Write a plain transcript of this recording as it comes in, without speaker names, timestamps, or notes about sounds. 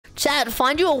Chad,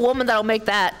 find you a woman that'll make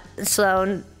that.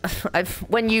 So,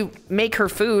 when you make her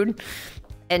food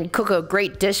and cook a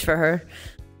great dish for her.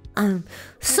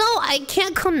 So I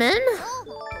can't come in?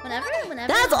 Whenever.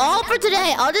 That's all for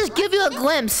today. I'll just give you a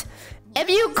glimpse. If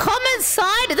you come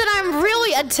inside, then I'm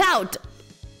really a tout.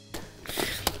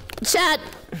 Chat,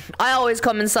 I always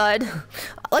come inside.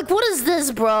 Like, what is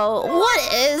this, bro?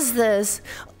 What is this?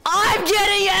 I'm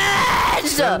getting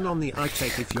edged! Turn on the eye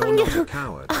check if you're not a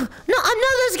coward. No,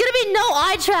 there's gonna be no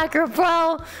eye tracker,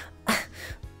 bro.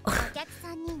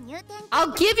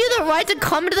 I'll give you the right to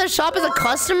come into the shop as a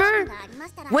customer.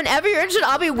 Whenever you're interested,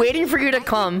 I'll be waiting for you to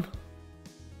come.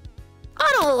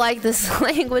 I don't like this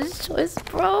language choice,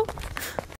 bro.